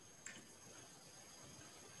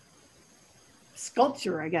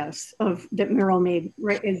sculpture, I guess, that Miro made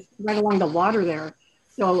right along the water there.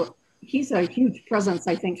 So he's a huge presence,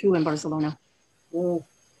 I think, too, in Barcelona. Mm.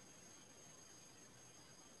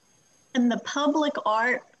 And the public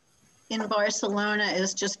art in Barcelona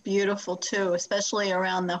is just beautiful too, especially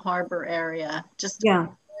around the harbor area. Just very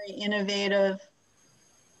innovative.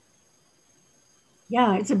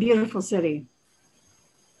 Yeah, it's a beautiful city.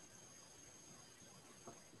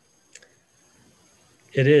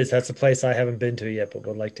 It is. That's a place I haven't been to yet, but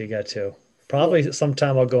would like to get to. Probably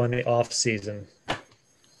sometime I'll go in the off season.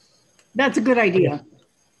 That's a good idea.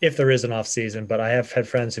 If there is an off season, but I have had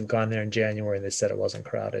friends who've gone there in January and they said it wasn't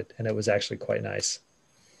crowded and it was actually quite nice.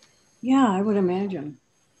 Yeah, I would imagine.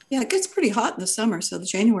 Yeah, it gets pretty hot in the summer, so the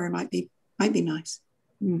January might be nice.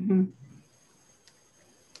 Mm-hmm.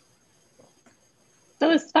 So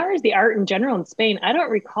as far as the art in general in Spain, I don't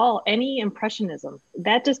recall any Impressionism.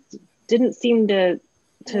 That just didn't seem to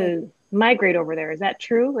migrate over there. Is that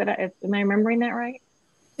true? Am I remembering that right?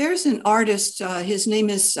 There's an artist. His name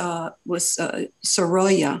was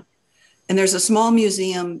Sorolla, and there's a small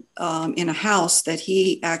museum in a house that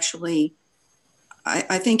he actually.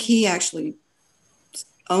 I think he actually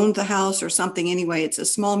owned the house or something. Anyway, it's a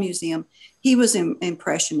small museum. He was an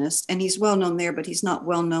Impressionist, and he's well known there, but he's not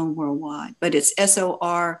well known worldwide. But it's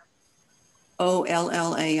Sorolla,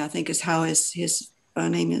 I think is how his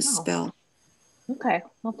name is spelled. Okay,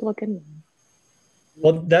 I'll have to look into it.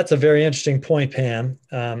 Well, that's a very interesting point, Pam.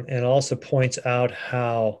 And it also points out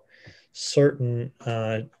how certain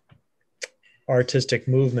artistic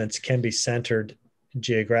movements can be centered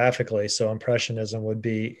geographically. So Impressionism would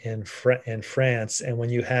be in France. And when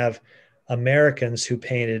you have Americans who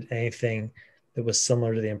painted anything that was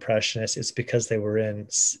similar to the Impressionists, it's because they were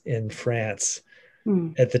in France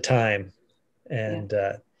at the time. And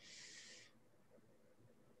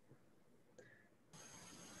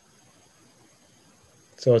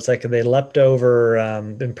so it's like they leapt over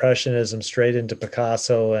Impressionism straight into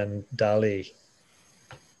Picasso and Dali.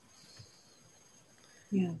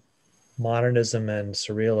 Yeah. Modernism and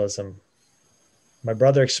Surrealism. My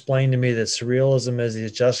brother explained to me that Surrealism is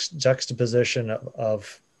the juxtaposition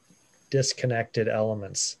of disconnected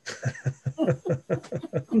elements.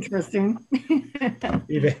 Interesting.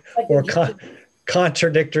 Or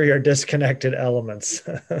contradictory or disconnected elements.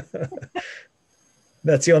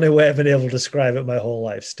 That's the only way I've been able to describe it my whole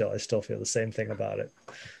life still. I still feel the same thing about it.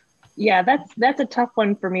 Yeah, that's a tough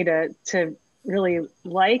one for me to really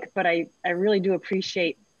like, but I really do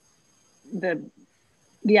appreciate the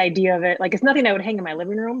idea of it. Like, it's nothing I would hang in my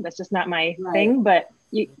living room. That's just not my thing. But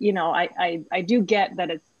you know, I do get that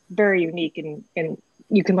it's very unique and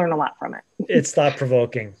you can learn a lot from it. It's thought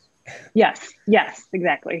provoking. Yes,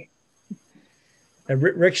 exactly. And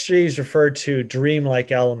Rick Streves referred to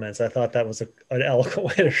dreamlike elements. I thought that was an eloquent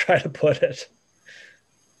way to try to put it.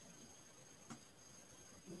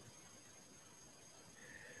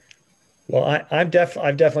 Well, I've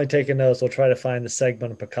definitely taken notes. We'll try to find the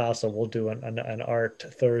segment of Picasso. We'll do an art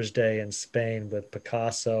Thursday in Spain with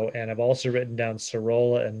Picasso. And I've also written down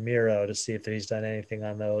Sorolla and Miro to see if he's done anything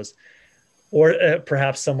on those. Or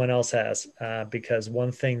perhaps someone else has, because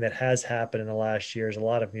one thing that has happened in the last year is a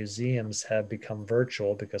lot of museums have become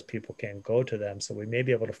virtual because people can't go to them. So we may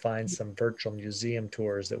be able to find some virtual museum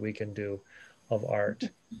tours that we can do of art.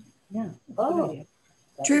 Yeah.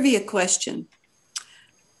 Trivia question.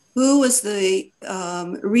 Who was the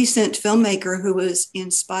recent filmmaker who was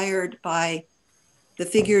inspired by the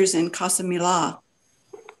figures in Casa Milà?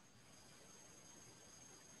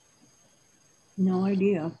 No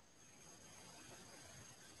idea.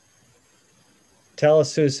 Tell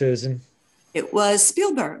us who, Susan. It was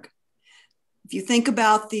Spielberg. If you think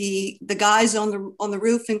about the guys on the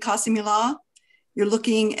roof in Casa Milà, you're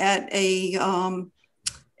looking at a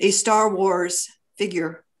Star Wars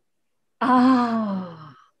figure. Ah.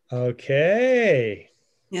 Okay.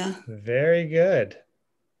 Yeah. Very good.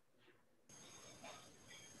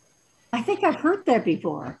 I think I've heard that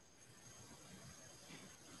before.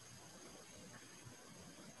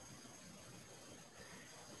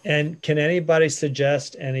 And can anybody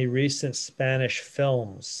suggest any recent Spanish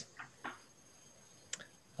films?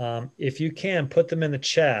 If you can, put them in the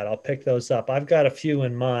chat. I'll pick those up. I've got a few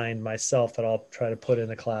in mind myself that I'll try to put in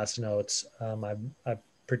the class notes. I've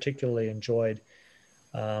particularly enjoyed.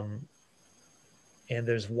 And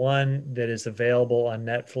there's one that is available on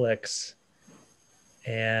Netflix.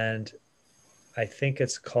 And I think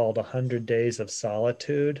it's called 100 Days of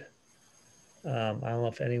Solitude. I don't know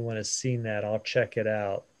if anyone has seen that. I'll check it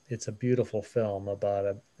out. It's a beautiful film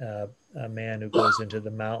about a man who goes into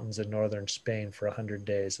the mountains in northern Spain for 100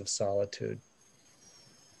 days of solitude.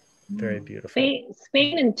 Very beautiful.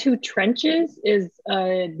 Spain in Two Trenches is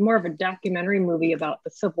more of a documentary movie about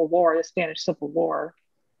the Civil War, the Spanish Civil War.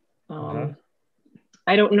 I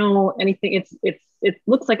don't know anything. It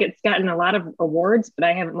looks like it's gotten a lot of awards, but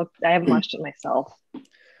I haven't watched it myself.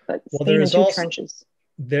 But well, Spain in Two Trenches.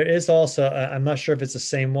 There is also, I'm not sure if it's the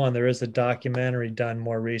same one. There is a documentary done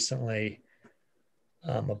more recently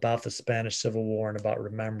about the Spanish Civil War and about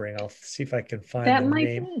remembering. I'll see if I can find that the might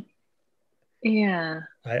name. Be. Yeah.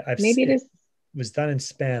 Maybe it is. It was done in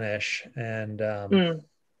Spanish, and I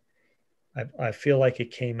feel like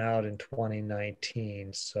it came out in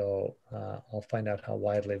 2019. So I'll find out how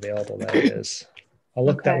widely available that is. I'll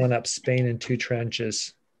look that one up. Spain in Two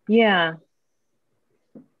Trenches. Yeah.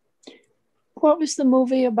 What was the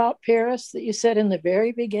movie about Paris that you said in the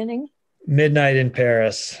very beginning? Midnight in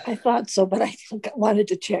Paris. I thought so, but I wanted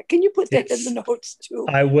to check. Can you put that in the notes too?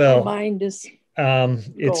 I will. My mind is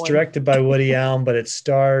it's directed by Woody Allen, but it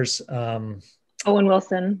stars Owen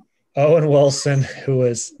Wilson. Owen Wilson, who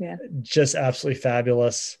is just absolutely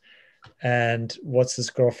fabulous. And what's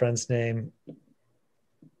his girlfriend's name?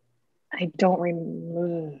 I don't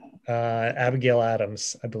remember. Abigail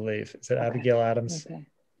Adams, I believe. Is it Abigail Adams? Okay.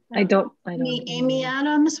 I don't. Amy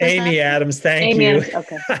Adams. Amy Adams. Thank you. Adams,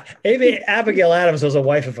 okay. Abigail Adams was a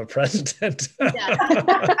wife of a president.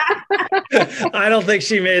 I don't think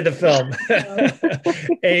she made the film.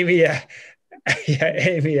 Amy.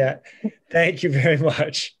 Amy. Thank you very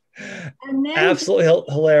much. And then, absolutely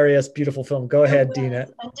hilarious, beautiful film. Go ahead, Dina.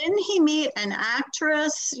 And didn't he meet an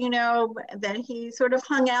actress, that he sort of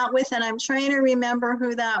hung out with? And I'm trying to remember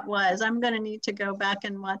who that was. I'm going to need to go back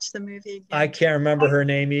and watch the movie again. I can't remember her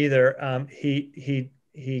name either. He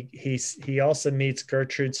also meets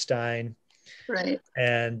Gertrude Stein. Right.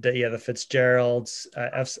 And the Fitzgeralds.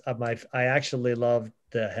 I actually loved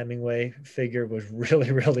the Hemingway figure. Was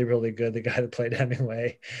really, really, really good. The guy that played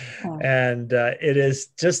Hemingway. And it is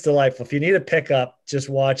just delightful. If you need a pickup, just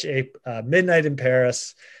watch Midnight in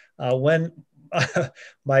Paris. When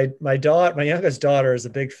my youngest daughter is a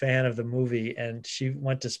big fan of the movie, and she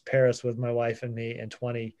went to Paris with my wife and me in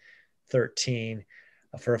 2013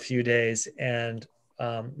 for a few days. And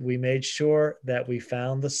we made sure that we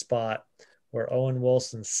found the spot where Owen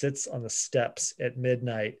Wilson sits on the steps at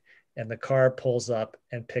midnight and the car pulls up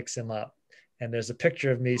and picks him up. And there's a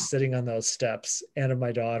picture of me sitting on those steps and of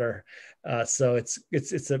my daughter. So it's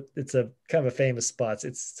a kind of a famous spot.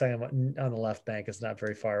 It's on the left bank. It's not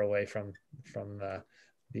very far away from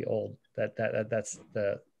the old, that's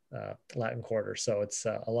the Latin Quarter. So it's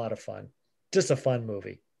a lot of fun. Just a fun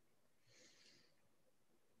movie.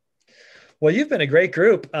 Well, you've been a great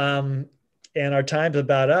group. And our time's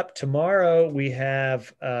about up. Tomorrow we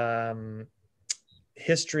have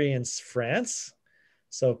history in France.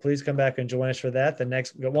 So please come back and join us for that. We've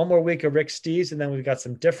got one more week of Rick Steves, and then we've got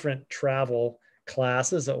some different travel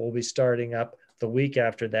classes that will be starting up the week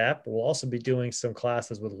after that. But we'll also be doing some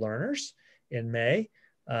classes with learners in May.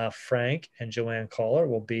 Frank and Joanne Kohler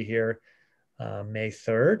will be here May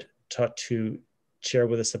 3rd to share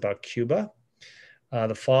with us about Cuba.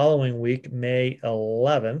 The following week, May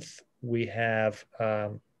 11th, we have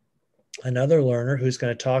another learner who's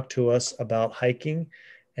going to talk to us about hiking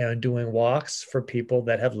and doing walks for people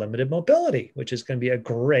that have limited mobility, which is going to be a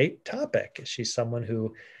great topic. She's someone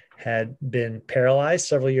who had been paralyzed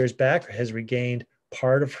several years back, has regained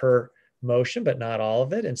part of her motion, but not all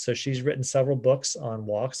of it. And so she's written several books on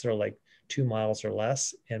walks that are like 2 miles or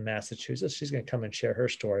less in Massachusetts. She's going to come and share her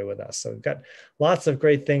story with us. So we've got lots of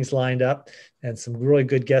great things lined up and some really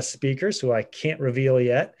good guest speakers who I can't reveal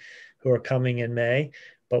yet, who are coming in May,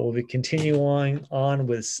 but we'll be continuing on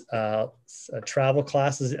with travel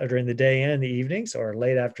classes during the day and in the evenings or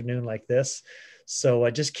late afternoon like this. So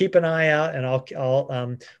just keep an eye out, and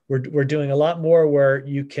we're doing a lot more where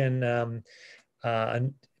you can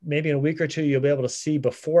maybe in a week or two, you'll be able to see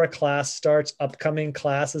before a class starts upcoming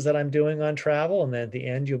classes that I'm doing on travel. And then at the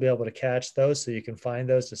end, you'll be able to catch those so you can find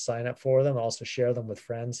those to sign up for them. Also share them with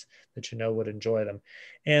friends that you know would enjoy them.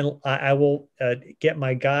 And I will get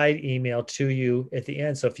my guide email to you at the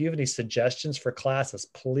end. So if you have any suggestions for classes,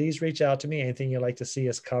 please reach out to me. Anything you'd like to see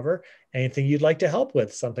us cover, anything you'd like to help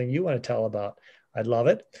with, something you want to tell about, I'd love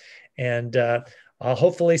it. And I'll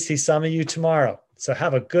hopefully see some of you tomorrow. So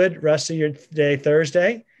have a good rest of your day,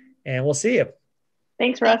 Thursday, and we'll see you.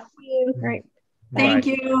 Thanks, Russ. Thank you. Great. Thank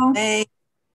you. Hey.